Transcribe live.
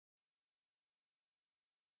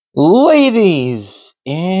Ladies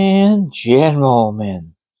and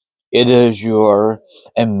gentlemen, it is your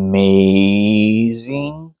amazing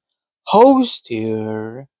host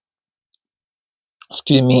here.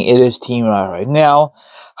 Excuse me, it is Team right now.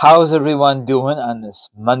 How's everyone doing on this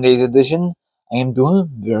Monday's edition? I am doing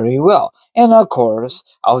very well. And of course,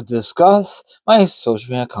 I'll discuss my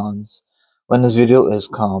social media accounts when this video is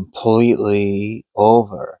completely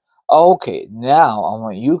over. Okay, now I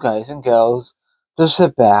want you guys and gals to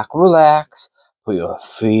sit back, relax, put your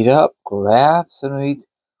feet up, grab some to eat,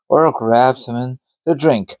 or grab something to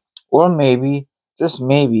drink. Or maybe, just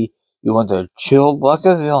maybe, you want to chill like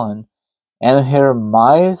a villain and hear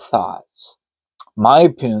my thoughts, my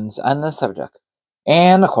opinions on the subject.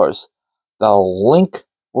 And of course, the link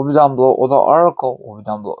will be down below, or the article will be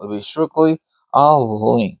down below. It will be strictly a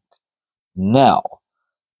link. Now,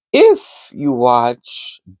 if you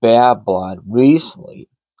watch Bad Blood recently,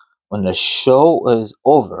 when the show was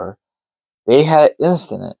over, they had an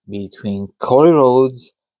incident between Cody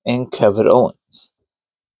Rhodes and Kevin Owens.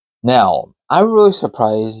 Now, I'm really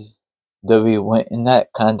surprised that we went in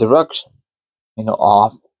that kind of direction,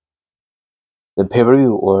 off the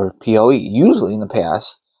pay-per-view or PLE. Usually in the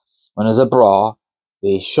past, when there's a brawl,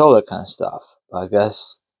 they show that kind of stuff. But I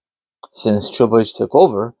guess since Triple H took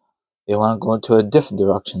over, they want to go into a different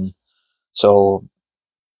direction. So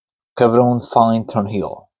Kevin Owens finally turned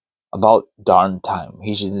heel. About darn time.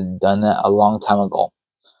 He should have done that a long time ago.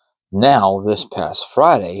 Now, this past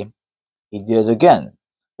Friday, he did it again.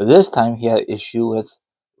 But this time he had an issue with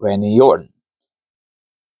Randy Orton.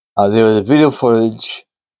 There was a video footage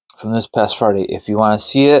from this past Friday. If you want to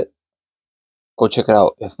see it, go check it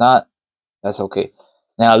out. If not, that's okay.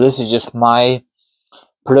 Now, this is just my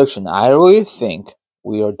prediction. I really think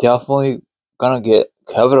we are definitely gonna get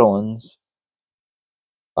Kevin Owens,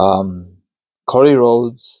 Cody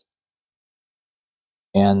Rhodes,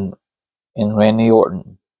 and Randy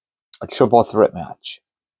Orton, a triple threat match.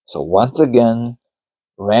 So once again,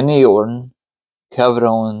 Randy Orton, Kevin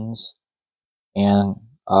Owens, and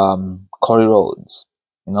Cody Rhodes.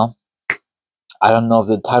 I don't know if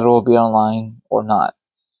the title will be online or not.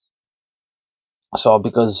 So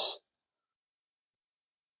because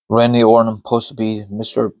Randy Orton supposed to be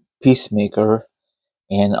Mr. Peacemaker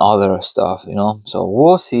and other stuff, So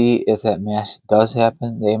we'll see if that match does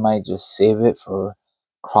happen. They might just save it for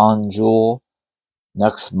Crown Jewel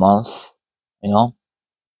next month,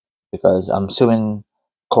 because I'm assuming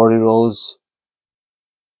Cody Rhodes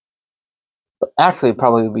actually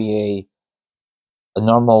probably be a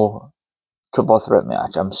normal triple threat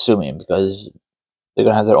match. I'm assuming because they're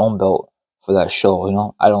gonna have their own belt for that show.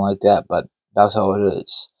 I don't like that, but that's how it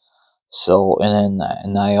is. So and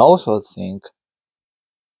I also think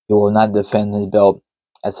he will not defend his belt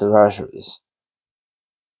at Survivor Series.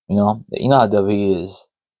 You know how WWE is.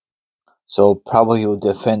 So probably he will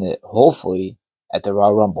defend it, hopefully, at the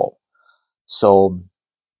Royal Rumble. So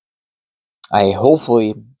I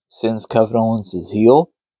hopefully, since Kevin Owens is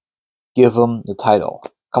heel, give him the title.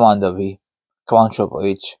 Come on, WWE. Come on, Triple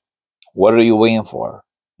H. What are you waiting for?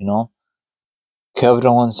 Kevin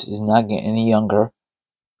Owens is not getting any younger.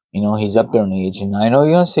 He's up there in age. And I know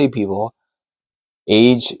you're going to say, people,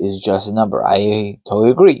 age is just a number. I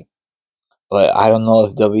totally agree. But I don't know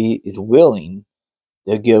if WWE is willing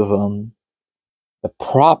to give him the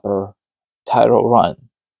proper title run.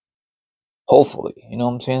 Hopefully. You know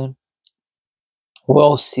what I'm saying?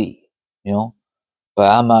 We'll see. But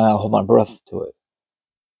I'm not going to hold my breath to it.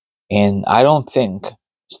 And I don't think,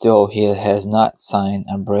 still, he has not signed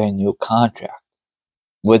a brand new contract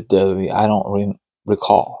with WWE. I don't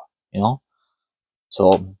recall,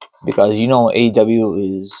 So, because,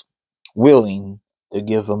 AEW is willing to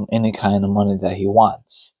give him any kind of money that he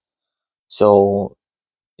wants. So,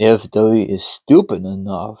 if WWE is stupid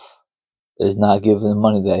enough, is not giving the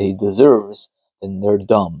money that he deserves, then they're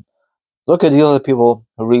dumb. Look at the other people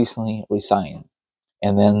who recently resigned.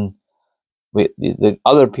 And then the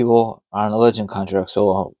other people are on a legend contract,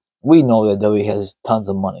 so we know that WWE has tons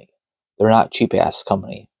of money. They're not cheap-ass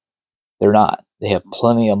company. They're not. They have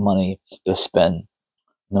plenty of money to spend.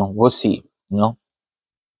 We'll see,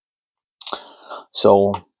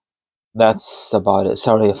 So, that's about it.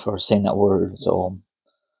 Sorry for saying that word. So,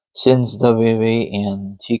 since WWE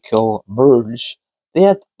and TKO merged, they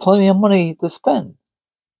had plenty of money to spend.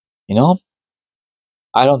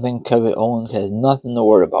 I don't think Kevin Owens has nothing to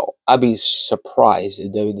worry about. I'd be surprised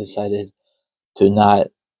if WWE decided to not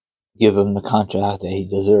give him the contract that he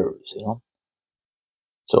deserves,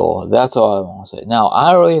 So that's all I want to say. Now,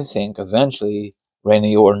 I really think eventually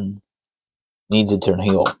Randy Orton needs to turn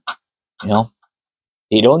heel,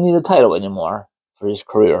 He don't need a title anymore for his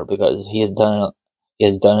career because he has He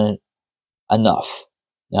has done enough.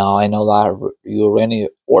 Now, I know a lot of you Randy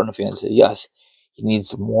Orton fans say, yes, he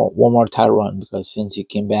needs one more title run because since he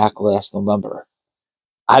came back last November.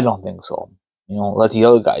 I don't think so. Let the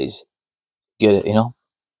other guys get it,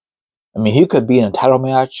 I mean, he could be in a title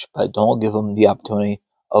match, but don't give him the opportunity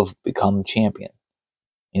of becoming champion,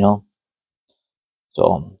 you know?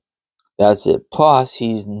 So, that's it. Plus,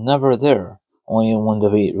 he's never there, only when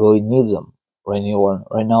WWE really needs him. Randy Orton,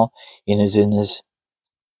 right now, he is in this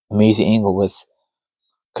amazing angle with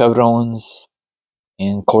Kevin Owens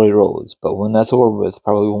and Cody Rhodes. But when that's over with,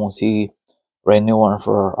 probably won't see Randy Orton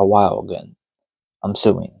for a while again. I'm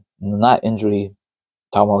assuming. Not injury,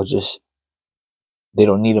 talking about just they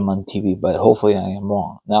don't need him on TV, but hopefully I am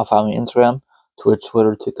wrong. Now follow me on Instagram, Twitch,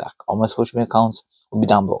 Twitter, TikTok. All my social media accounts will be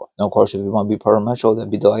down below. Now, of course, if you want to be part of my show,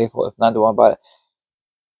 that'd be delightful. If not, don't worry about it.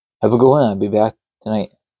 Have a good one. I'll be back tonight.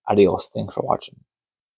 Adios. Thanks for watching.